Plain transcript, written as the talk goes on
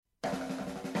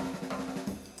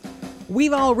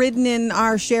We've all ridden in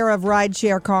our share of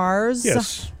rideshare cars.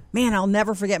 Yes. Man, I'll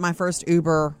never forget my first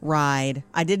Uber ride.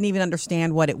 I didn't even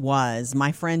understand what it was.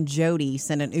 My friend Jody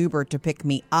sent an Uber to pick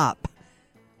me up.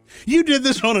 You did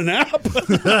this on an app?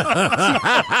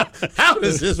 How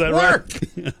does this work?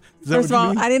 First of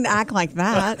all, I didn't act like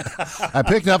that. I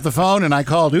picked up the phone and I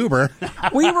called Uber.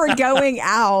 We were going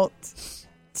out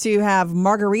to have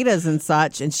margaritas and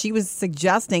such, and she was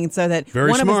suggesting so that Very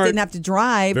one smart. of us didn't have to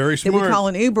drive. Very that we smart. call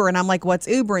an Uber, and I'm like, "What's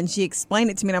Uber?" And she explained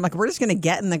it to me, and I'm like, "We're just going to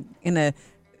get in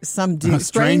some dude,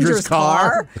 stranger's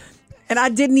car." And I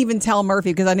didn't even tell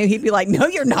Murphy because I knew he'd be like, "No,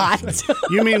 you're not."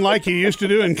 You mean like you used to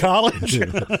do in college?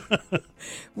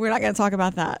 We're not going to talk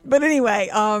about that. But anyway,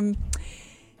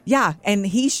 yeah, and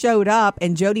he showed up,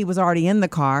 and Jody was already in the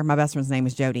car. My best friend's name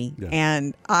is Jody. Yeah.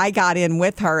 And I got in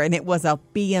with her, and it was a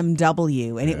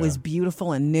BMW, and it was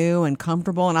beautiful and new and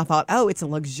comfortable. And I thought, oh, it's a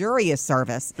luxurious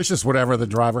service. It's just whatever the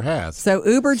driver has. So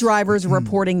Uber drivers are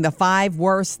reporting the 5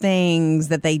 worst things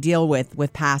that they deal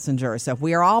with passengers. So if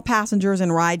we are all passengers in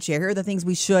rideshare, here are the things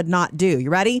we should not do. You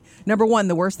ready? Number 1,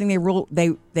 the worst thing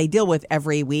they deal with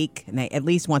every week, and at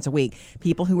least once a week,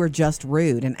 people who are just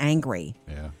rude and angry.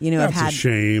 Yeah. You know, That's have a had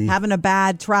shame. having a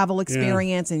bad travel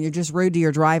experience and you're just rude to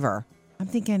your driver. I'm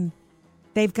thinking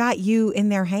they've got you in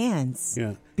their hands.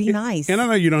 Yeah. Be nice. And I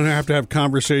know you don't have to have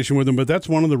conversation with them, but that's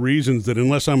one of the reasons that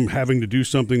unless I'm having to do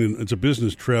something and it's a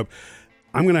business trip,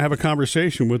 I'm going to have a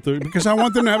conversation with them because I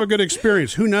want them to have a good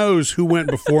experience. Who knows who went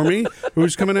before me,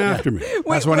 who's coming after me.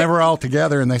 That's whenever we're all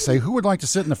together and they say, who would like to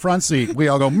sit in the front seat? We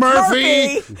all go,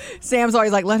 Murphy! Sam's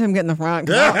always like, let him get in the front.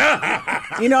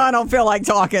 You know, I don't feel like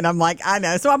talking. I'm like, I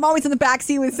know. So I'm always in the back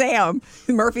seat with Sam.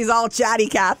 Murphy's all chatty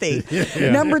Cathy.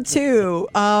 Yeah. Number 2,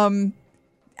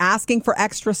 asking for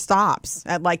extra stops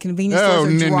at like convenience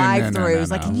stores or drive-throughs.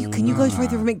 Like, can you go straight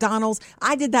through McDonald's?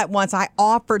 I did that once. I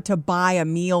offered to buy a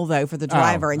meal though for the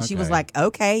driver, and she was okay. like,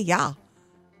 "Okay, yeah."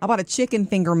 I bought a chicken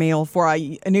finger meal for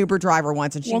an Uber driver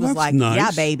once, and she was that's like, nice.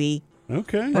 "Yeah, baby."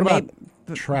 Okay. What about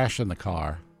trash in the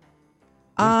car?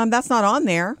 That's not on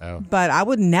there, Oh. but I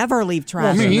would never leave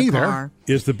trash me in the either. car.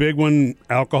 Is the big one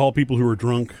alcohol people who are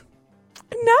drunk?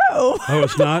 No. Oh,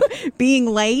 it's not? Being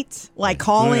late, like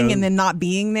calling Yeah. and then not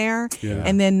being there, Yeah.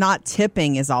 and then not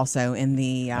tipping is also in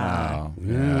the. Oh,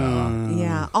 yeah.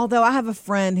 Yeah. Although I have a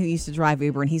friend who used to drive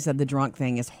Uber, and he said the drunk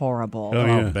thing is horrible. Oh, I'll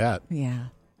yeah. bet. Yeah.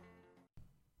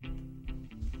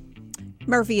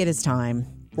 Murphy, it is time.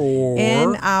 Or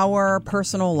In our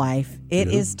personal life, it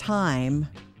is time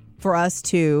for us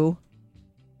to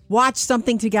watch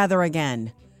something together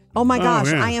again. Oh my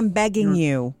gosh, yeah. I am begging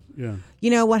you. yeah. You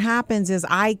know, what happens is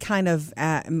I kind of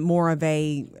more of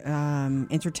a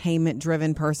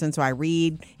entertainment-driven person, so I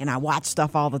read and I watch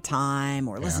stuff all the time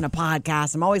or listen to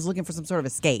podcasts. I'm always looking for some sort of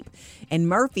escape. And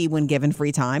Murphy, when given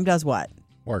free time, does what?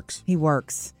 Works. He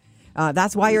works.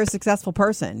 That's why you're a successful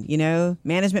person, you know,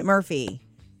 Management Murphy,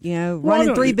 you know, running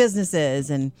no, 3 businesses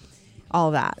and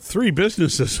all that. 3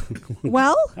 businesses.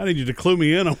 Well, I need you to clue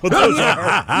me in on what those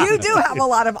are. you do have a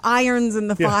lot of irons in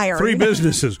the fire. 3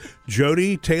 businesses.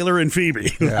 Jody, Taylor, and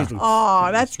Phoebe. Yeah. Oh,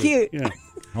 that's cute. Yeah.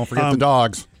 Don't forget the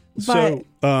dogs. So,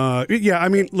 yeah, I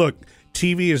mean, look,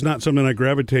 TV is not something I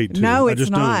gravitate to. No, I it's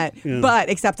just not. don't. Yeah. But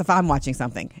except if I'm watching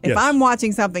something. If Yes. I'm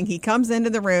watching something, he comes into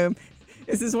the room.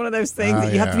 This is one of those things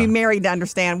that you have to be married to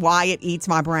understand why it eats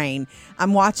my brain.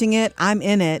 I'm watching it, I'm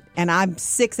in it, and I'm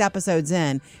 6 episodes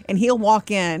in, and he'll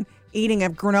walk in eating a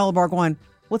granola bar going,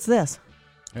 "What's this?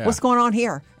 Yeah. What's going on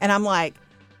here?" And I'm like,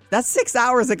 that's 6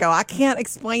 hours ago. I can't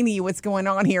explain to you what's going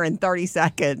on here in 30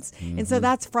 seconds. And so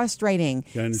that's frustrating.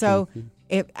 Yeah, I understand.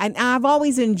 So and I've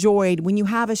always enjoyed when you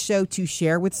have a show to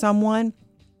share with someone,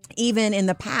 even in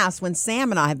the past when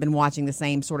Sam and I have been watching the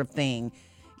same sort of thing.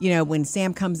 You know, when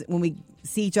Sam comes, when we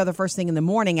see each other first thing in the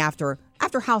morning after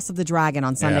House of the Dragon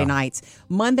on Sunday nights,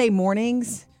 Monday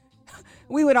mornings,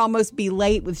 we would almost be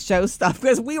late with show stuff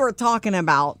because we were talking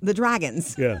about the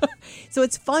dragons. Yeah. So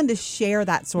it's fun to share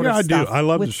that sort of I do. stuff I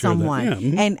love with to share that. someone. Yeah.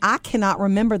 Mhm. And I cannot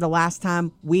remember the last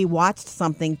time we watched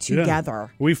something together.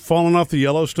 Yeah. We've fallen off the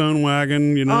Yellowstone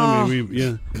wagon, you know. I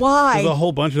mean, Why? There's a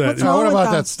whole bunch of that. What's Now, wrong what with about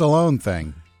them? that Stallone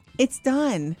thing? It's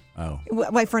done. Oh.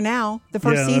 Wait, for now, the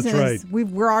first Yeah, season that's is right.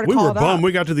 we're already We were called bummed. up.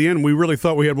 We got to the end and we really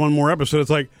thought we had one more episode. It's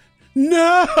like,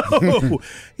 no.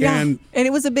 Yeah, And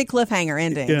it was a big cliffhanger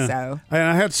ending. yeah. So And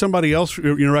I had somebody else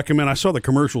recommend. I saw the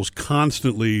commercials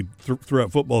constantly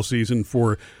throughout football season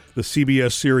for the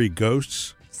CBS series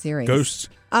series. Ghosts.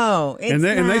 Oh, it's And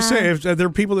they not- say there are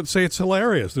people that say it's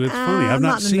hilarious, that it's funny. I've I'm not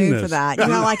not in the seen mood this. for that. You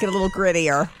know, I like it a little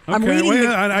grittier. I'm Okay, reading.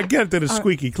 well, I get that it's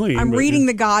squeaky clean. I'm but, reading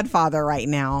The Godfather right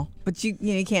now, but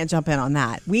you can't jump in on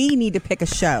that. We need to pick a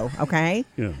show, okay?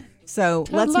 Yeah. So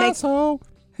Ted let's Lasso. make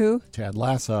who? Ted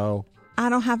Lasso. I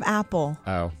don't have Apple.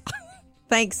 Oh.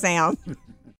 Thanks, Sam.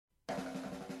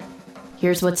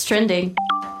 Here's what's trending.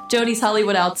 Jody's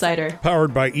Hollywood Outsider.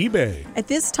 Powered by eBay. At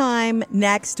this time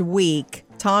next week,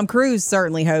 Tom Cruise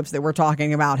certainly hopes that we're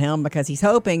talking about him because he's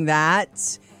hoping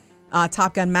that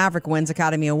Top Gun Maverick wins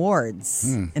Academy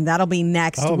Awards. And that'll be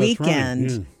next Oh, that's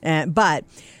weekend. right, But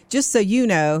just so you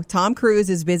know, Tom Cruise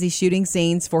is busy shooting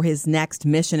scenes for his next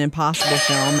Mission Impossible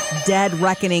film, Dead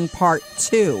Reckoning Part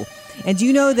 2. And do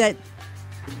you know that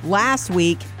last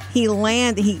week he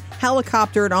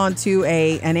helicoptered onto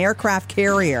an aircraft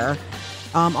carrier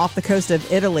off the coast of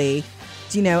Italy,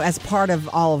 as part of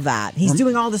all of that. He's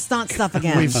doing all the stunt stuff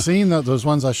again. We've seen those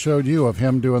ones I showed you of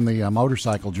him doing the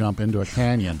motorcycle jump into a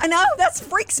canyon. I know, that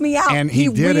freaks me out. And he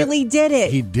really did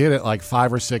it. He did it like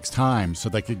 5 or 6 times so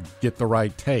they could get the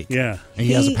right take. Yeah. And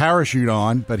he has a parachute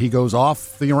on, but he goes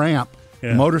off the ramp.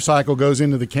 Yeah. Motorcycle goes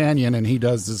into the canyon, and he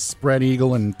does this spread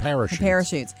eagle and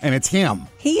parachutes. And it's him.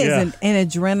 He is an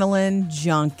adrenaline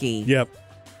junkie. Yep.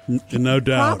 No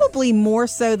doubt. Probably more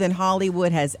so than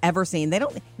Hollywood has ever seen. They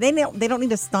don't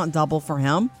need a stunt double for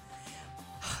him.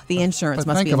 The insurance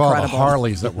must be incredible. Think of all the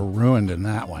Harleys that were ruined in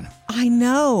that one. I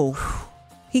know.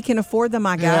 He can afford them,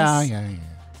 I guess. Yeah.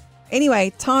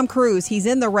 Anyway, Tom Cruise, he's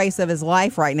in the race of his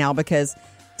life right now because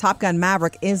Top Gun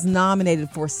Maverick is nominated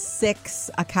for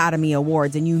 6 Academy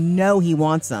Awards, and he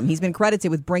wants them. He's been credited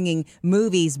with bringing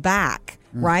movies back,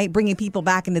 right? Bringing people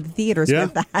back into the theaters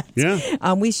with that.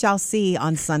 Yeah. We shall see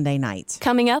on Sunday night.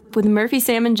 Coming up with Murphy,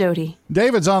 Sam, and Jody.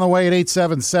 David's on the way at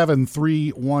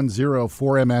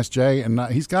 877-310-4MSJ, and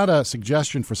he's got a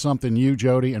suggestion for something you,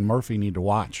 Jody, and Murphy need to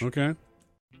watch. Okay.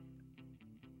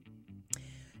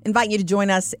 Invite you to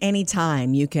join us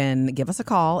anytime. You can give us a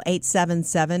call,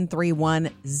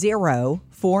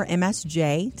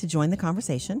 877-310-4MSJ, to join the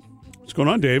conversation. What's going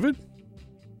on, David?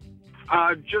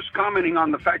 Just commenting on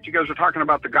the fact you guys were talking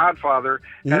about The Godfather.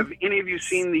 Have any of you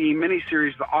seen the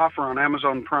miniseries The Offer on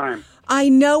Amazon Prime? I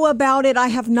know about it. I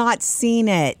have not seen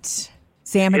it.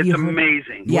 Sam, have It's you heard?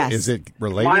 amazing. Yes. Is it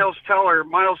related? Miles Teller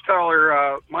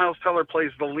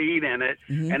plays the lead in it,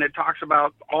 and it talks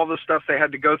about all the stuff they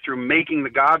had to go through making The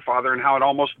Godfather and how it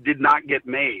almost did not get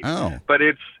made. Oh. But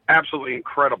it's absolutely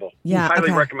incredible. Yeah, Highly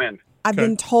okay. recommend. I've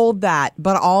been told that,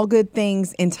 but all good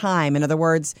things in time. In other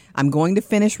words, I'm going to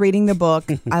finish reading the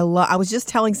book. I was just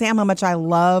telling Sam how much I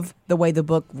love the way the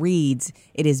book reads.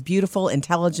 It is beautiful,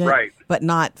 intelligent, but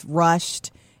not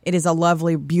rushed. It is a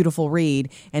lovely, beautiful read.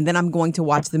 And then I'm going to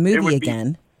watch the movie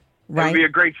again. Right? It would be a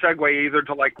great segue either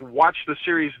to watch the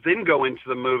series, then go into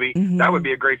the movie. That would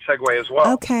be a great segue as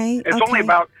well. Okay. It's only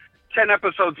about 10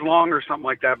 episodes long or something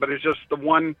like that, but it's just the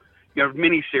one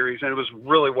mini series, and it was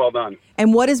really well done.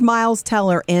 And what is Miles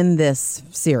Teller in this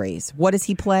series? What does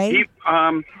he play?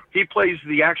 He plays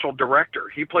the actual director.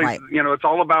 He plays, it's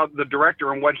all about the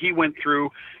director and what he went through.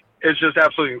 Is just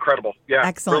absolutely incredible. Yeah,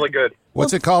 excellent. Really good.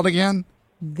 What's it called again?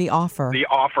 The Offer. The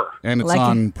Offer. And it's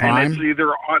on Prime? And it's either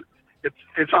on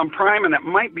it's on Prime, and it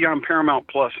might be on Paramount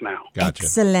Plus now. Gotcha.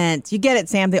 Excellent. You get it,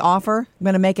 Sam. The Offer. I'm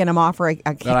going to make him an offer.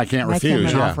 That I can't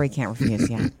refuse. An offer he can't refuse.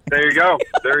 Yeah. There you go.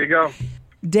 There you go.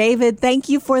 David, thank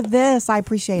you for this. I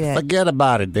appreciate it. Forget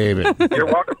about it, David. You're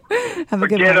welcome. Have a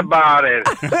good Forget one. about it.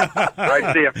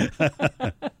 Right, see ya.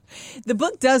 The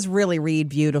book does really read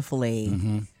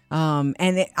beautifully.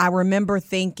 I remember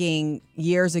thinking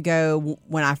years ago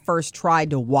when I first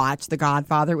tried to watch The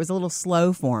Godfather, it was a little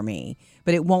slow for me,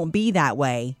 but it won't be that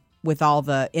way with all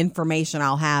the information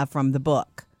I'll have from the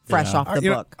book. Fresh off the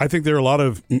book. I think there are a lot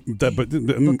of that, but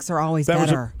books are always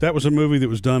better. That was a movie that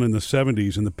was done in the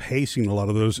 70s, and the pacing, a lot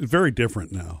of those, is very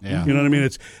different now. Yeah. You know what I mean?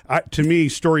 To me,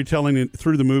 storytelling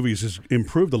through the movies has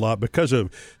improved a lot because of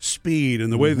speed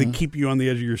and the way they keep you on the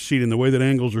edge of your seat and the way that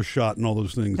angles are shot and all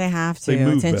those things. They have to. They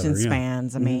move Attention better, yeah.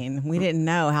 spans. I mean, we didn't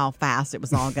know how fast it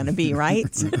was all going to be,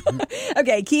 right?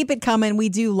 Okay, keep it coming. We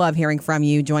do love hearing from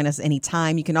you. Join us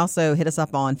anytime. You can also hit us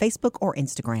up on Facebook or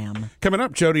Instagram. Coming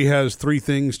up, Jody has 3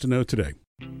 things to know today.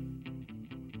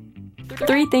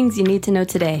 3 things you need to know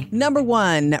today. Number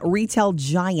 1, retail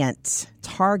giant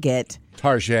Target.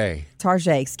 Target,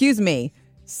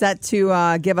 set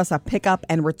to give us a pickup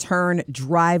and return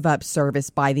drive-up service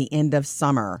by the end of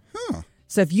summer.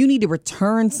 So if you need to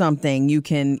return something, you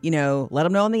can, let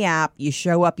them know on the app. You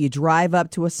show up, you drive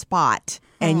up to a spot,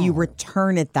 and you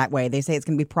return it that way. They say it's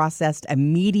going to be processed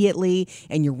immediately,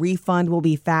 and your refund will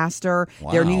be faster.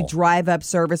 Wow. Their new drive-up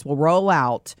service will roll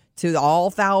out to all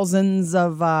thousands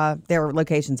of their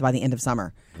locations by the end of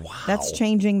summer. Wow. That's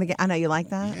changing the game. I know you like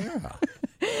that. Yeah.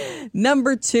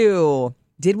 Number 2,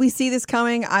 did we see this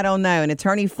coming? I don't know. An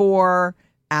attorney for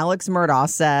Alex Murdaugh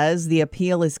says the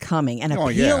appeal is coming. An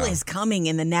appeal is coming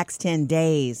in the next 10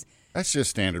 days. That's just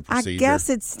standard I procedure. guess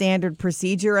it's standard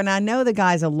procedure, and I know the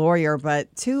guy's a lawyer,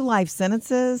 but 2 life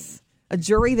sentences, a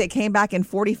jury that came back in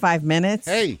 45 minutes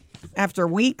Hey, after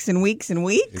weeks and weeks and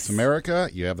weeks. it's America.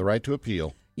 You have the right to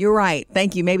appeal. You're right.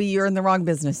 Thank you. Maybe you're in the wrong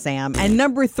business, Sam. And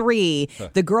number 3,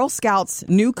 the Girl Scouts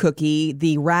new cookie,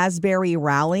 the Raspberry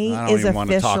Rally, I don't is even want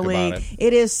to talk officially about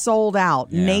it is sold out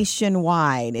Yeah.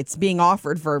 nationwide. It's being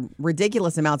offered for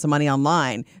ridiculous amounts of money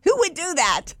online. Who would do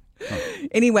that?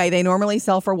 Anyway, they normally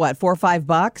sell for what, $4 or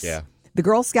 $5? Yeah. The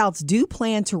Girl Scouts do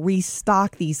plan to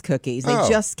restock these cookies. They Oh,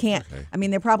 just can't. okay. I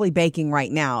mean, they're probably baking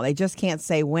right now. They just can't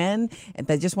say when. And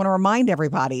they just want to remind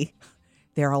everybody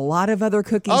there are a lot of other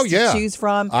cookies Oh, yeah. to choose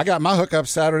from. I got my hookup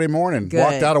Saturday morning. Good.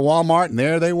 Walked out of Walmart, and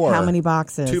there they were. How many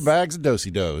boxes? 2 bags of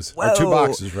Do-si-dos. Or 2 Whoa.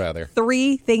 boxes, rather.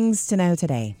 3 things to know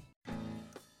today.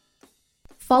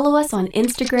 Follow us on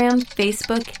Instagram,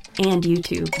 Facebook, and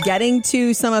YouTube. Getting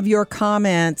to some of your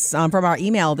comments from our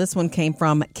email. This one came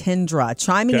from Kendra,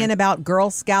 chiming in about Girl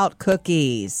Scout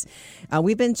cookies.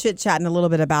 We've been chit-chatting a little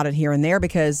bit about it here and there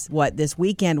because this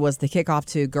weekend was the kickoff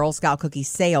to Girl Scout cookie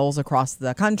sales across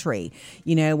the country,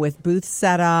 with booths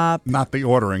set up. Not the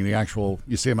ordering, the actual,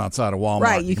 you see them outside of Walmart.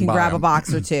 Right, you can buy grab a them.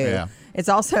 box or 2. Yeah. It's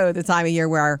also the time of year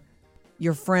where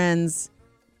your friends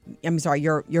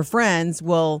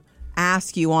will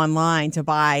ask you online to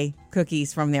buy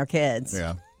cookies from their kids.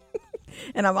 Yeah.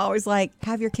 And I'm always like,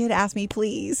 have your kid ask me,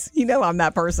 please. I'm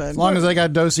that person. As long as they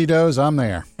got Do-si-dos, I'm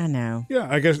there. I know. Yeah,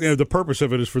 I guess the purpose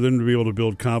of it is for them to be able to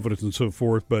build confidence and so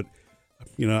forth. But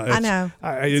I know.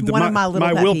 It's one of my little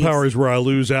pet willpower peeves. is where I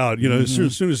lose out. As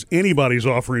soon as anybody's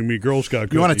offering me Girl Scout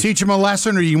cookies, You want to teach them a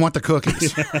lesson, or you want the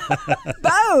cookies?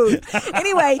 Both.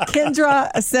 Anyway,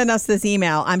 Kendra sent us this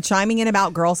email. I'm chiming in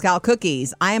about Girl Scout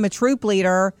cookies. I am a troop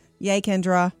leader. Yay,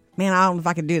 Kendra. Man, I don't know if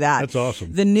I could do that. That's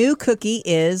awesome. The new cookie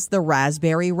is the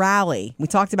Raspberry Rally. We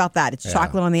talked about that. It's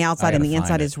chocolate on the outside I and gotta the inside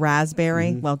find is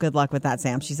raspberry. Well, good luck with that,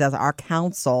 Sam. She says our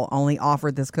council only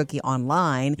offered this cookie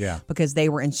online because they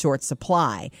were in short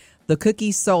supply. The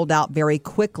cookies sold out very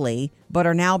quickly, but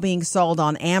are now being sold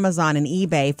on Amazon and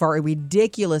eBay for a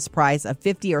ridiculous price of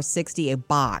 $50 or $60 a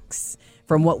box,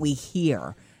 from what we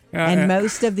hear. And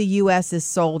most of the U.S. is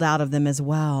sold out of them as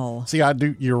well. See,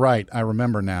 you're right. I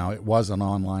remember now. It was an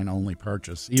online-only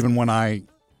purchase. Even when I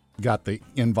got the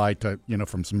invite to,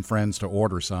 from some friends to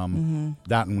order some,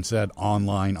 that one said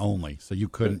online only. So you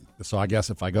couldn't. So I guess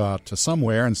if I go out to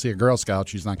somewhere and see a Girl Scout,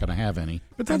 she's not going to have any.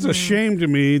 But that's a shame to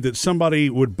me that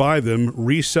somebody would buy them,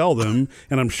 resell them,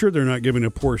 and I'm sure they're not giving a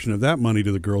portion of that money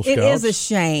to the Girl Scouts. It is a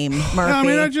shame, Murphy. I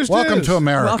mean, it just Welcome is. to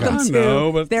America. Welcome I to.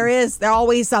 know, but- There's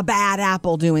always a bad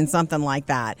apple doing something like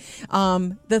that.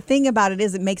 The thing about it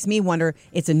is, it makes me wonder.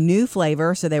 It's a new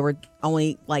flavor, so they were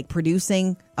only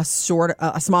producing a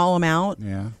small amount.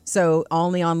 Yeah. So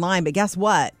only online. But guess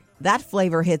what? That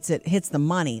flavor hits the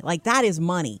money. That is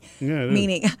money. Yeah, it is.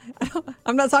 Meaning,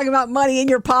 I'm not talking about money in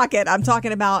your pocket. I'm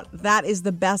talking about that is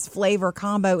the best flavor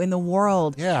combo in the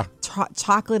world. Yeah.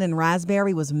 Chocolate and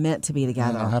raspberry was meant to be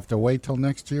together. I'll have to wait till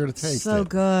next year to taste So it.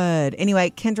 good.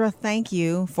 Anyway, Kendra, thank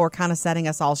you for kind of setting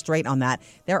us all straight on that.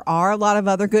 There are a lot of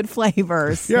other good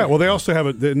flavors. Yeah, well, they also have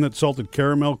isn't that salted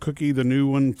caramel cookie, the new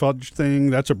one, fudge thing?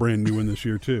 That's a brand new one this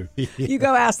year, too. You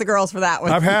go ask the girls for that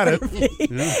one. I've had it.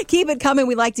 Yeah. Keep it coming.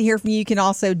 We'd like to hear from you. You can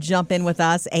also jump in with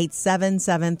us,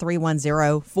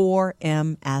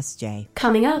 877-310-4MSJ.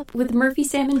 Coming up with Murphy,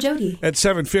 Sam, and Jody. At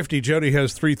 7:50, Jody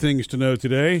has 3 things to know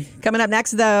today. Coming up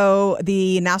next, though,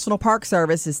 the National Park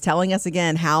Service is telling us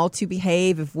again how to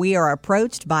behave if we are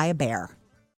approached by a bear.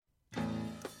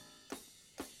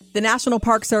 The National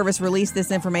Park Service released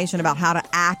this information about how to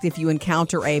act if you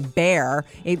encounter a bear.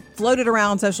 It floated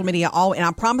around social media and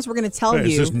I promise we're going to tell Wait,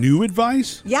 you. is this new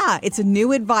advice? Yeah, it's a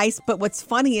new advice, but what's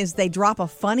funny is they drop a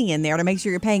funny in there to make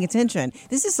sure you're paying attention.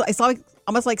 It's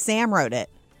almost like Sam wrote it.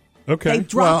 Okay. They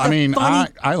dropped funny.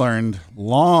 I learned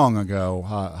long ago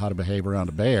how to behave around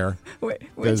a bear. Which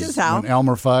 'Cause is how? When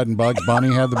Elmer Fudd and Bugs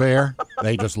Bunny had the bear,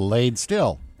 they just laid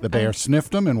still. The bear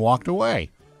sniffed them and walked away.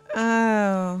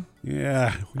 Oh.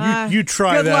 Yeah. You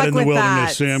try good that luck in the with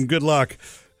wilderness, that. Sam. Good luck.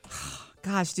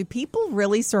 Gosh, do people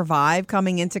really survive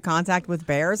coming into contact with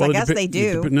bears? I guess they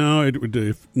do. No,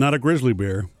 not a grizzly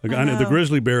bear. I know the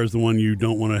grizzly bear is the one you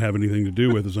don't want to have anything to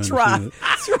do with, as I understand it.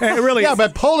 Hey, really? Yeah,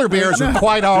 but polar bears are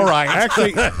quite all right.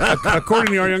 Actually,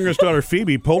 according to our youngest daughter,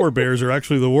 Phoebe, polar bears are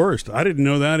actually the worst. I didn't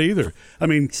know that either. I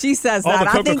mean, She says all that. the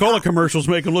I think- Coca-Cola commercials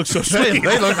make them look so They sweet.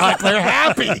 look like they're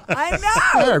happy. I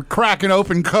know. They're cracking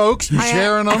open Cokes and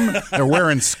sharing them. They're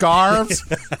wearing scarves.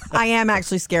 I am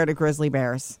actually scared of grizzly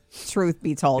bears. Truth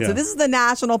be told. Yeah. So this is the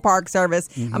National Park Service.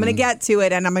 I'm going to get to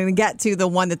it, and I'm going to get to the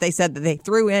one that they said that they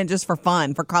threw in just for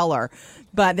fun, for color.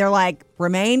 But they're like,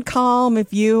 remain calm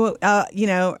if you, I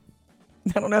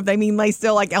don't know if they mean lay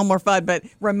still like Elmer Fudd, but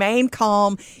remain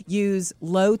calm. Use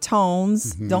low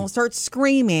tones. Don't start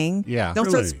screaming. Yeah. Don't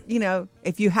Really? start,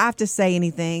 if you have to say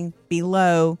anything, be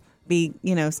low, be,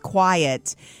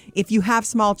 quiet. If you have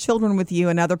small children with you,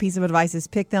 another piece of advice is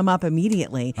pick them up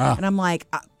immediately. And I'm like,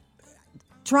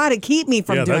 try to keep me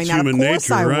from doing that's that. Of human course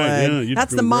nature, I would. right? Yeah, you'd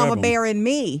That's go the mama grab 'em. bear in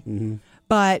me.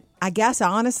 But I guess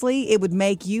honestly, it would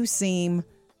make you seem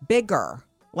bigger.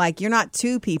 Like you're not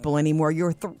two people anymore.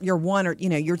 You're one or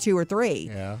you're two or three.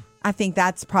 Yeah. I think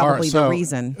that's All probably right, so the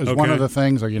reason. Is one Okay. of the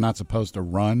things, are you not supposed to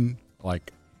run?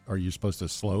 Like, are you supposed to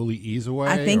slowly ease away?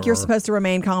 I think you're or- supposed to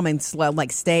remain calm and slow,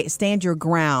 like stand your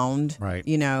ground, Right.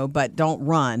 But don't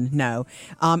run. No.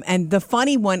 And the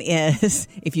funny one is,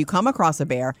 if you come across a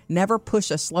bear, never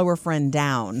push a slower friend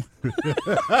down. Even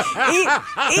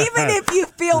if you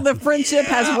feel the friendship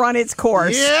has run its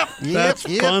course. That's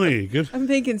funny. Good. I'm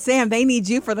thinking, Sam, they need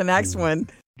you for the next one.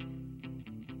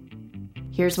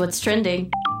 Here's what's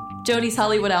trending. Jody's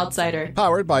Hollywood Outsider.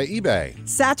 Powered by eBay.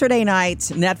 Saturday night,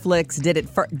 Netflix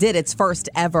did its first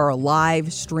ever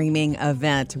live streaming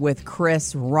event with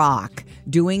Chris Rock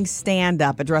doing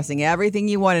stand-up, addressing everything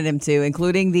you wanted him to,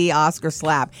 including the Oscar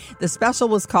slap. The special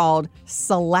was called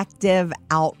Selective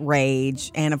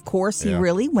Outrage, and of course, he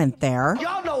really went there.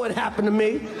 Y'all know what happened to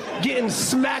me, getting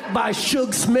smacked by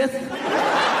Suge Smith.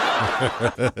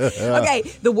 Okay,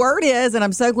 the word is, and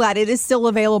I'm so glad it is still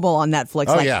available on Netflix.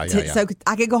 Oh, yeah. So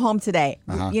I could go home today.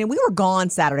 We were gone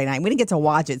Saturday night. We didn't get to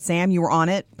watch it. Sam, you were on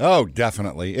it. Oh,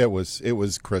 definitely. It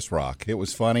was Chris Rock. It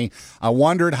was funny. I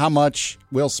wondered how much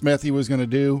Will Smith he was going to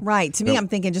do. Right. To me, I'm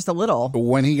thinking just a little.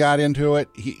 When he got into it,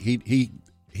 he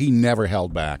never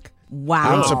held back.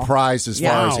 Wow. I'm surprised as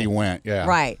far as Wow. he went. Yeah.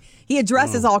 Right. He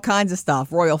addresses all kinds of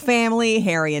stuff. Royal family,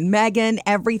 Harry and Meghan,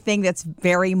 everything that's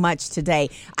very much today.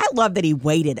 I love that he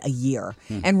waited a year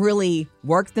and really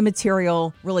worked the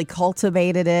material, really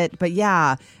cultivated it. But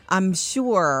yeah, I'm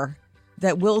sure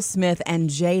that Will Smith and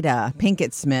Jada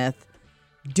Pinkett Smith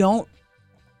don't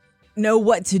know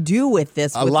what to do with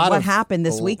this, with what happened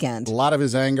this weekend. A lot of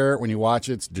his anger, when you watch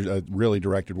it, it's really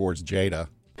directed towards Jada.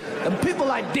 And people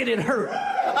like, did it hurt?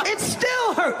 It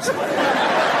still hurts.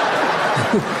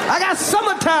 I got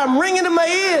summertime ringing in my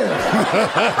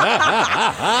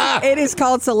ears. It is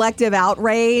called Selective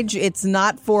Outrage. It's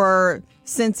not for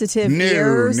sensitive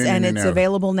ears, and it's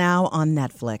available now on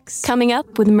Netflix. Coming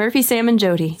up with Murphy, Sam, and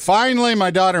Jody. Finally,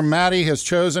 my daughter Maddie has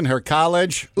chosen her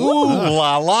college. Ooh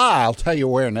la la! I'll tell you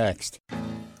where next.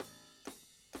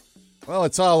 Well,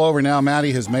 it's all over now.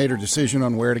 Maddie has made her decision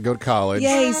on where to go to college.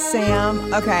 Yay,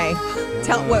 Sam. Okay.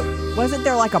 Wasn't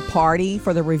there like a party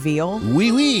for the reveal?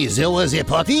 Oui, there was a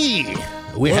party.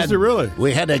 Was it really?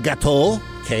 We had a gâteau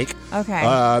cake. Okay.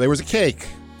 There was a cake,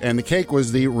 and the cake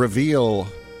was the reveal.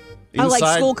 Oh, like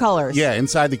school colors. Yeah,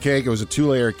 inside the cake, it was a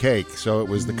 2-layer cake, so it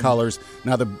was the colors.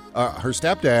 Now, her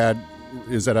stepdad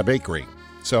is at a bakery,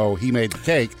 so he made the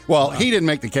cake. Well, he didn't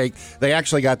make the cake. They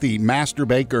actually got the master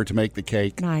baker to make the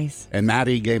cake. Nice. And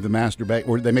Maddie gave the master baker,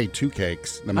 or they made 2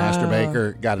 cakes. The master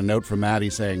baker got a note from Maddie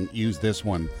saying, use this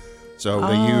one. So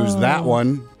they used that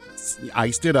one,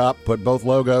 iced it up, put both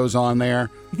logos on there.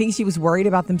 You think she was worried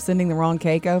about them sending the wrong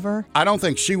cake over? I don't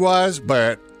think she was,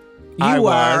 but I You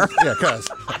was. were. Yeah, because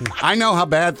I know how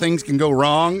bad things can go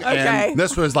wrong. Okay. And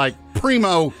this was like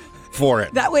primo for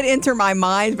it. That would enter my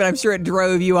mind, but I'm sure it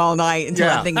drove you all night until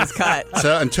Yeah. that thing was cut.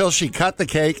 So until she cut the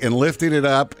cake and lifted it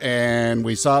up, and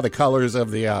we saw the colors of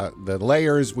the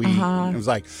layers, it was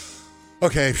like,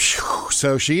 okay, phew.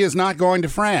 So she is not going to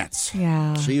France.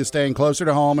 Yeah. She is staying closer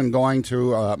to home and going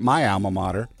to my alma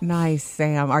mater. Nice,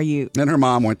 Sam. Are you And her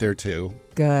mom went there too.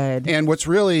 good? And what's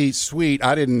really sweet,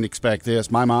 I didn't expect this.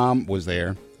 My mom was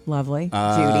there. Lovely.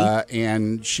 Judy.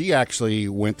 And she actually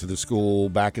went to the school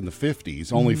back in the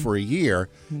 50s, only for a year.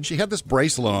 She had this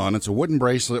bracelet on. It's a wooden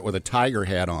bracelet with a tiger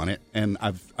head on it. And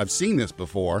I've seen this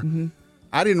before.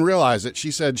 I didn't realize it.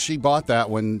 She said she bought that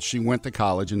when she went to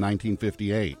college in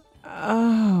 1958.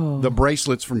 Oh. The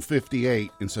bracelet's from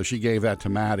 58. And so she gave that to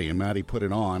Maddie, and Maddie put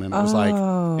it on. And it was like,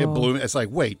 it blew me. It's like,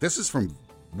 wait, this is from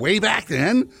way back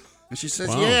then? And she says,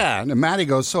 yeah. And Maddie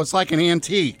goes, so it's like an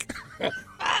antique.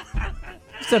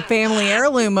 It's a family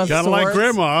heirloom of Kind of sorts. like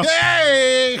grandma.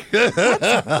 Hey!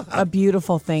 A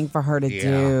beautiful thing for her to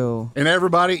do. And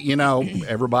everybody,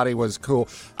 everybody was cool.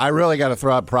 I really got to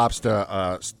throw out props to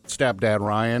stepdad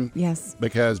Ryan. Yes.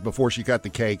 Because before she cut the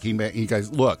cake, he goes,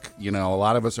 look, a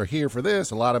lot of us are here for this.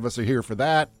 A lot of us are here for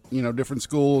that. Different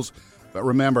schools. But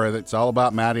remember, it's all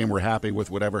about Maddie, and we're happy with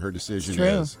whatever her decision True.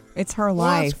 is. It's her Well,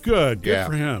 life. that's good. Good Yeah.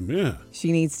 for him. Yeah.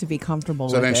 She needs to be comfortable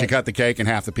So with then it. she cut the cake, and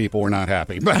half the people were not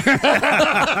happy. But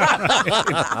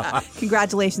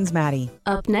Congratulations, Maddie.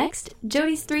 Up next,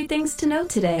 Jody's 3 things to know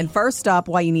today. And first up,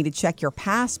 why you need to check your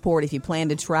passport if you plan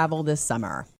to travel this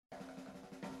summer.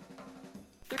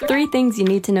 3 things you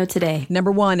need to know today. Number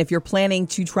 1, if you're planning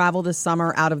to travel this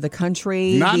summer out of the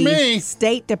country, Not the me.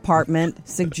 State Department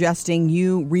suggesting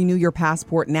you renew your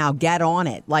passport now. Get on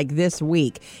it, like this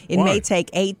week. It Why? may take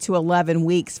 8 to 11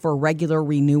 weeks for regular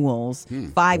renewals,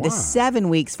 5 to 7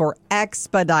 weeks for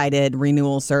expedited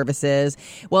renewal services.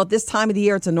 Well, at this time of the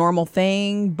year, it's a normal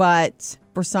thing, but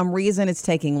for some reason, it's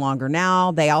taking longer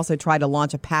now. They also tried to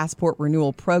launch a passport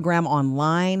renewal program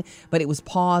online, but it was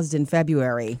paused in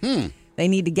February. They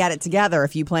need to get it together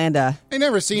if you plan to. they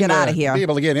never seem Get to outta here. be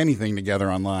able to get anything together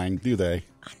online, do they?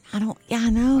 I know. I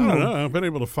don't know. I've been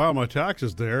able to file my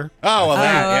taxes there. Oh, well,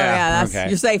 that, that's,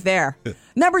 you're safe there.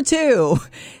 Number 2,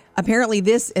 apparently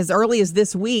as early as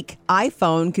this week,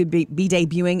 iPhone could be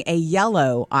debuting a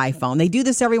yellow iPhone. They do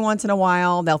this every once in a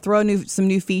while. They'll throw some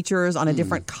new features on a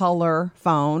different color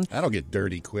phone. That'll get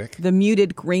dirty quick. The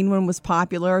muted green one was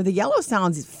popular. The yellow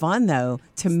sounds fun, though,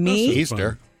 to me.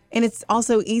 Easter. And it's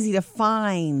also easy to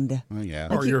find. Oh, yeah.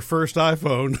 Or your first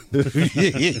iPhone.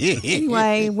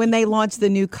 Anyway, when they launch the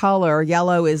new color,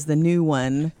 yellow is the new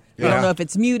one. I don't know if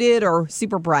it's muted or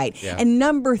super bright. Yeah. And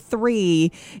number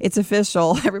 3, it's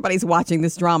official. Everybody's watching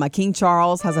this drama. King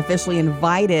Charles has officially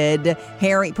invited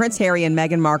Prince Harry and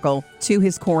Meghan Markle to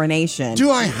his coronation.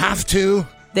 Do I have to?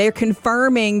 They're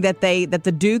confirming that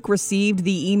the Duke received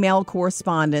the email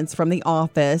correspondence from the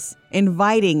office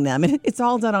inviting them. And it's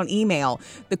all done on email.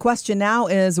 The question now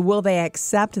is, will they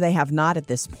accept? They have not at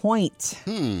this point.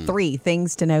 3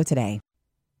 things to know today.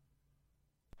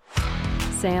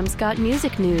 Sam's got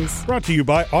music news. Brought to you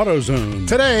by AutoZone.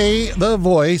 Today, The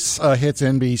Voice hits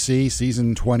NBC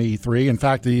season 23. In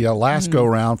fact, the last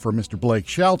go-round for Mr. Blake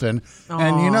Shelton.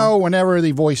 And you know, whenever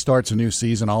The Voice starts a new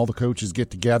season, all the coaches get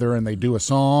together and they do a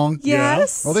song.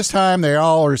 Yes. Well, this time they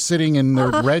all are sitting in their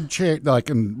red chair,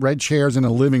 like in red chairs in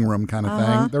a living room kind of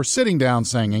thing. They're sitting down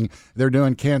singing. They're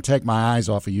doing "Can't Take My Eyes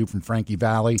Off of You" from Frankie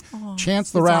Valli. Chance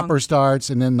the good song. Rapper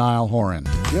starts, and then Niall Horan.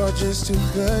 You're just too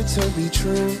good to be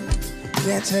true.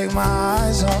 Can't take my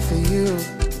eyes off of you.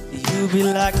 You be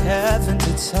like heaven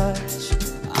to touch.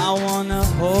 I wanna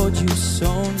hold you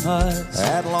so much.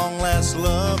 At long last,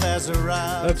 love has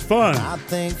arrived. That's fun. I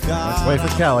thank God. Let's wait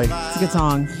for Kelly. It's a good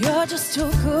song. You're just too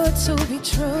good to be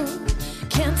true.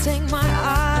 Can't take my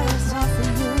eyes off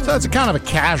of you. So it's a kind of a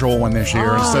casual one this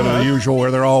year instead of the usual where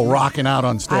they're all rocking out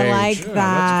on stage. I like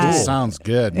that. Sounds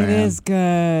good, man. It is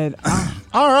good.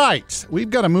 All right. We've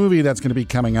got a movie that's going to be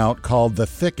coming out called The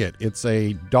Thicket. It's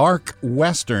a dark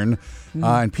Western,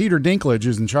 and Peter Dinklage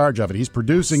is in charge of it. He's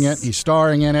producing it. He's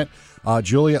starring in it.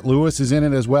 Juliette Lewis is in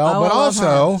it as well. Oh, but I love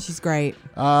also, her. She's great.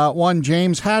 one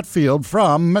James Hetfield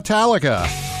from Metallica.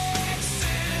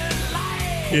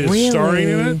 Is starring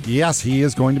in it? Yes, he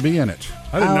is going to be in it.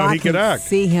 I didn't know I he could can act.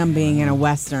 see him being in a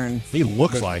Western. He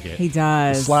looks like it. He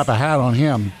does. Slap a hat on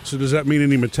him. So does that mean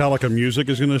any Metallica music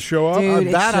is going to show up? Dude,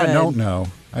 it That I should. don't know.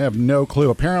 I have no clue.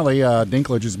 Apparently,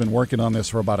 Dinklage has been working on this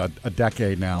for about a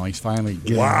decade now. He's finally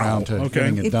getting around to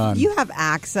getting it If done. you have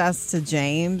access to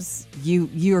James, you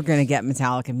are going to get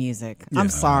Metallica music. I'm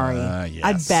sorry. yes.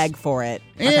 I'd beg for it.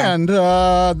 And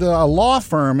the law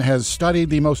firm has studied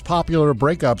the most popular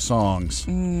breakup songs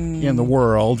in the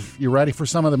world. You ready for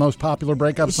some of the most popular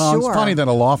breakup songs? Sure. Funny that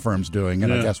a law firm's doing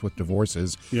it, I Yeah. guess, with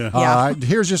divorces. Yeah. Yeah.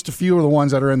 Here's just a few of the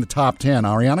ones that are in the top 10.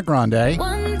 Ariana Grande.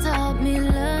 One taught me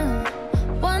love.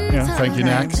 One Yeah, thank you,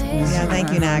 next. Yeah,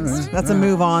 thank you, next. That's a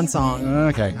move on song.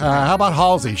 Okay. How about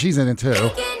Halsey? She's in it, too.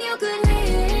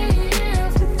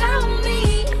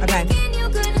 Okay.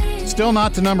 Still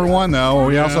not to number 1, though.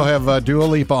 We also have Dua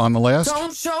Lipa on the list.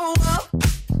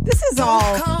 This is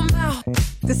all.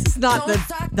 This is not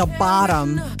the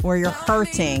bottom where you're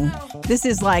hurting. This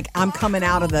is like I'm coming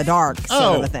out of the dark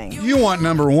sort of a thing. You want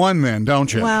number 1 then,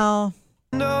 don't you? Well,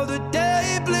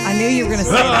 I knew you were going to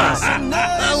say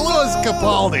that. Louis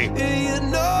Capaldi.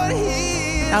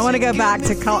 I want to go back to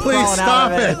Please crawling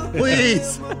stop out it. of it.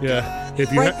 Please. Yeah.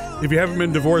 If you haven't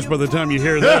been divorced by the time you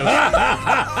hear this.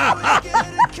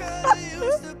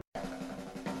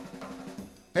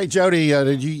 Hey, Jody,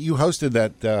 did you hosted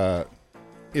that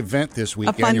event this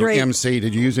weekend? Your fundraiser. MC.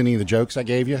 Did you use any of the jokes I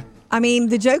gave you? I mean,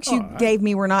 the jokes you gave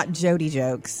me were not Jody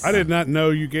jokes. I did not know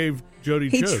you gave Jody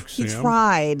jokes. He Sam.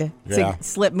 tried Yeah. to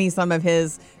slip me some of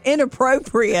his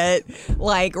inappropriate,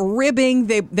 like ribbing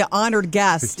the honored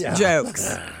guest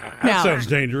jokes. That sounds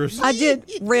dangerous. I did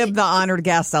rib the honored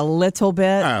guest a little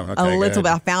bit. Oh, okay, a little good.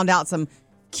 bit. I found out some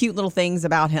cute little things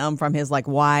about him from his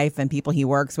wife and people he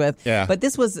works with. Yeah. But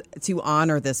this was to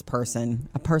honor this person,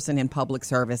 a person in public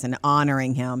service, and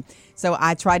honoring him. So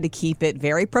I tried to keep it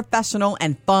very professional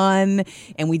and fun.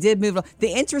 And we did move. The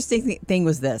interesting thing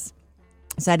was this.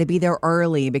 So I had to be there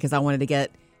early because I wanted to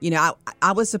get,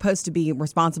 I was supposed to be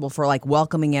responsible for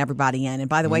welcoming everybody in. And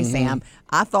by the way, Sam,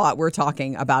 I thought we're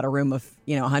talking about a room of,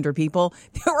 100 people.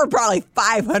 There were probably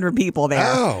 500 people there.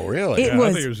 Oh, really? It I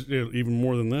was think it was even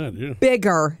more than that. Yeah.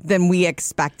 bigger than we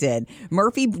expected.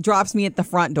 Murphy drops me at the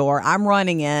front door. I'm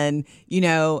running in,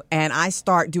 and I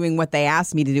start doing what they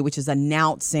asked me to do, which is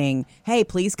announcing, hey,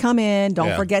 please come in.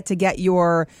 Don't forget to get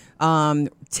your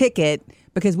ticket,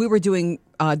 because we were doing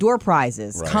door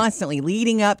prizes constantly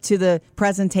leading up to the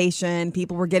presentation.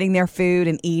 People were getting their food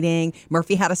and eating.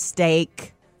 Murphy had a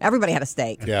steak. Everybody had a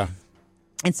steak. Yeah.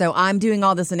 And so I'm doing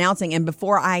all this announcing, and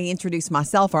before I introduce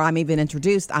myself or I'm even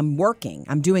introduced, I'm working.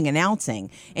 I'm doing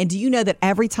announcing. And do you know that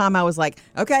every time I was like,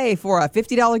 okay, for a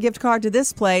 $50 gift card to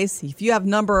this place, if you have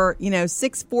number,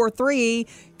 643,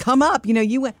 come up.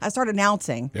 I started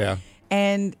announcing. Yeah.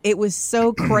 And it was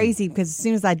so crazy because as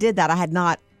soon as I did that, I had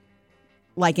not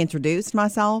introduced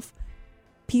myself.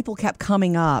 People kept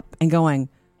coming up and going,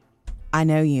 I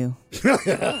know you.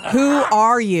 Who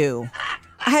are you?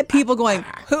 I had people going,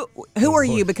 who are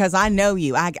you? Because I know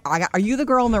you. Are you the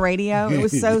girl on the radio? It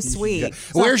was so sweet.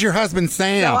 So, where's your husband,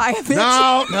 Sam? So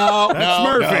That's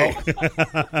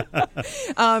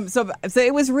Murphy. So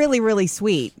it was really, really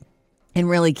sweet and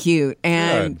really cute.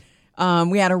 And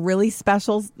we had a really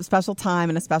special time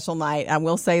and a special night. I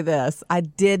will say this. I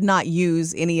did not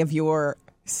use any of your...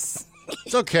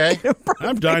 It's okay.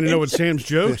 I'm dying to know what Sam's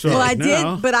jokes are. Well, I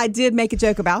now. did, but I did make a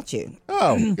joke about you.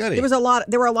 Oh, goody.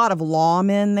 There were a lot of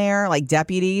lawmen there, like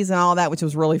deputies and all that, which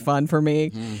was really fun for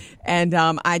me. And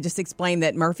I just explained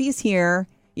that Murphy's here.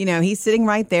 He's sitting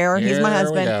right there. He's my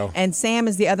husband. And Sam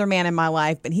is the other man in my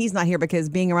life, but he's not here because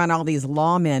being around all these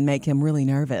lawmen make him really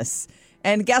nervous.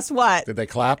 And guess what? Did they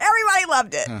clap? Everybody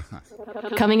loved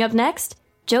it. Coming up next,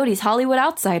 Jody's Hollywood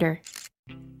Outsider.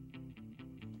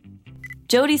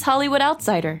 Jody's Hollywood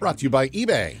Outsider. Brought to you by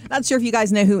eBay. Not sure if you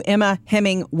guys know who Emma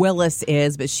Hemming Willis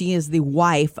is, but she is the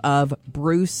wife of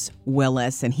Bruce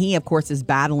Willis. And he, of course, is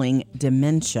battling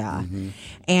dementia.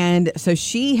 And so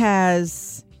she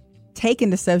has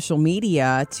taken to social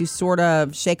media to sort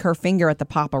of shake her finger at the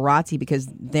paparazzi because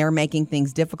they're making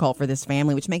things difficult for this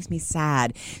family, which makes me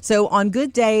sad. So on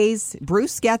good days,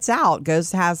 Bruce gets out,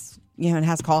 has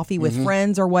coffee with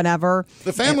friends or whatever.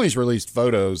 The family's released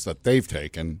photos that they've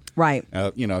taken. Right.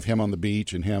 Of him on the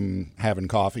beach and him having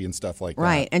coffee and stuff like that.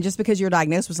 Right. And just because you're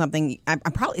diagnosed with something,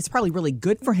 it's probably really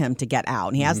good for him to get out.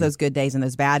 And he has those good days and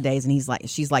those bad days. And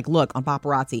she's like, look, on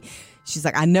paparazzi, she's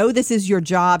like, I know this is your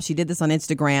job. She did this on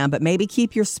Instagram, but maybe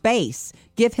keep your space.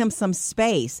 Give him some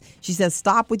space. She says,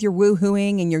 stop with your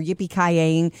woo-hooing and your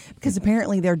yippee-ki-yaying, because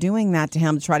apparently they're doing that to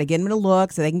him to try to get him to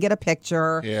look so they can get a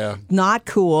picture. Yeah. Not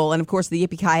cool. And of course, the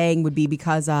yippee-ki-yaying would be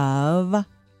because of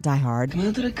Die Hard. Come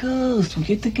out to the coast. We'll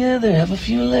get together. Have a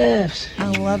few laughs. I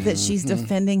love that she's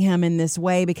defending him in this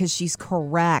way because she's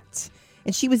correct.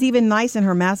 And she was even nice in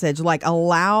her message,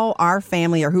 allow our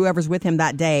family or whoever's with him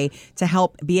that day to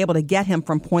help be able to get him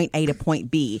from point A to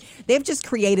point B. They've just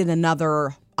created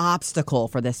another obstacle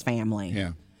for this family.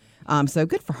 Yeah. So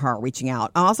good for her reaching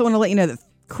out. I also want to let you know that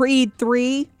Creed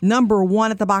 3, #1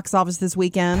 at the box office this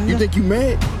weekend. You think you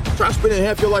mad? Try spending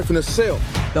half your life in a cell.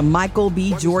 The Michael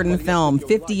B. Jordan film,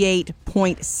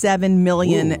 $58.7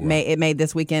 million it made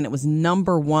this weekend. It was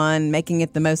 #1, making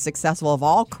it the most successful of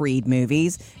all Creed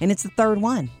movies, and it's the third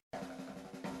one.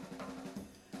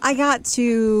 I got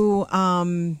to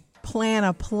plan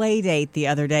a play date the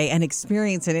other day and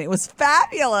experience it. It was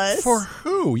fabulous. For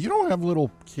who? You don't have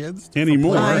little kids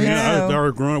anymore. I know.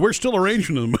 They're grown. We're still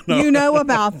arranging them. No. You know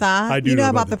about that. I do. You know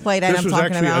about the play date I'm talking about.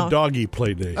 This was actually a doggy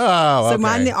play date. Oh,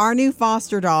 okay. So our new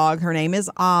foster dog, her name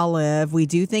is Olive. We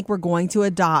do think we're going to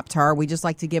adopt her. We just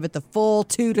like to give it the full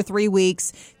 2 to 3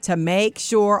 weeks to make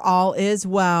sure all is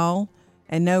well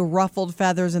and no ruffled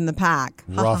feathers in the pack.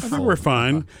 I think we're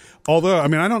fine. Although, I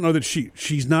don't know that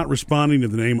she's not responding to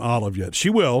the name Olive yet.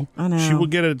 She will. I know. She will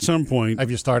get it at some point.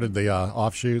 Have you started the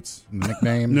offshoots,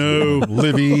 nicknames? No.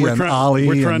 Livy and Ollie.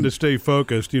 We're trying to stay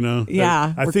focused,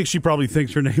 Yeah. I think she probably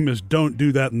thinks her name is Don't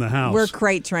Do That in the House. We're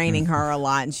crate training her a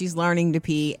lot, and she's learning to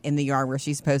pee in the yard where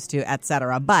she's supposed to,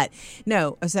 etc. But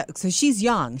no, so she's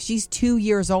young. She's 2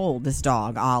 years old, this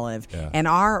dog, Olive. Yeah. And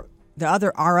our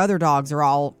other dogs are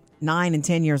all 9 and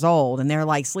 10 years old, and they're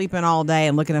sleeping all day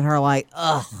and looking at her like,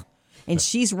 ugh. and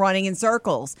she's running in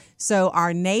circles. So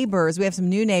our neighbors, we have some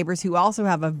new neighbors who also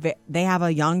have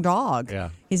a young dog. Yeah.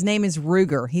 His name is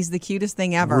Ruger. He's the cutest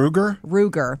thing ever.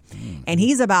 Ruger? And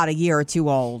he's about a year or two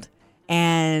old.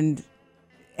 And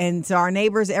so our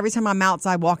neighbors, every time I'm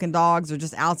outside walking dogs or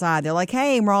just outside, they're like,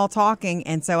 hey, and we're all talking.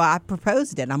 And so I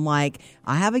proposed it. I'm like,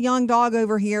 I have a young dog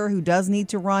over here who does need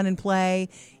to run and play.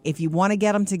 If you want to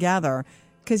get them together.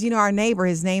 Because, our neighbor,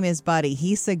 his name is Buddy.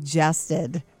 He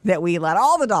suggested that we let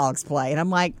all the dogs play. And I'm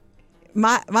like,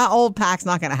 my old pack's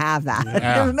not going to have that.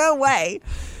 Yeah. There's no way.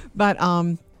 But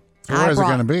So where's it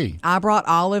going to be? I brought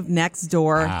Olive next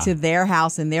door to their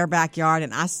house in their backyard,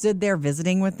 and I stood there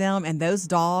visiting with them, and those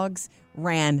dogs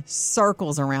ran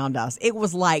circles around us. It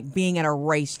was like being at a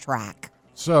racetrack.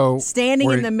 So standing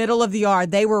in the middle of the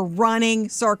yard, they were running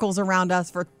circles around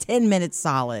us for 10 minutes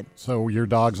solid. So your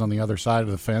dog's on the other side of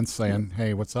the fence saying,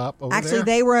 hey, what's up over Actually,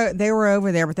 there? they were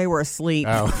over there, but they were asleep.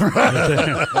 Oh.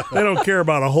 They don't care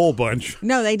about a whole bunch.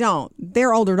 No, they don't.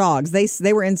 They're older dogs.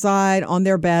 They were inside on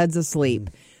their beds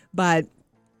asleep. But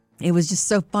it was just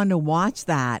so fun to watch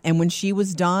that. And when she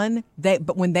was done,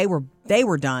 when they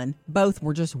were done, both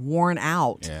were just worn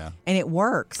out. Yeah. And it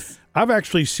works. I've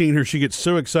actually seen her. She gets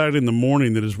so excited in the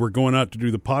morning that as we're going out to do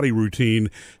the potty routine,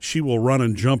 she will run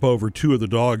and jump over two of the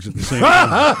dogs at the same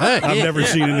time. I've never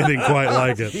seen anything quite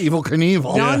like it. Evel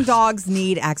Knievel. Young dogs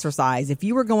need exercise. If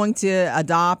you were going to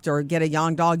adopt or get a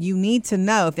young dog, you need to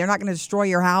know if they're not going to destroy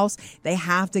your house, they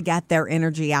have to get their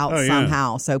energy out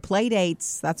somehow. So play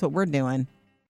dates, that's what we're doing.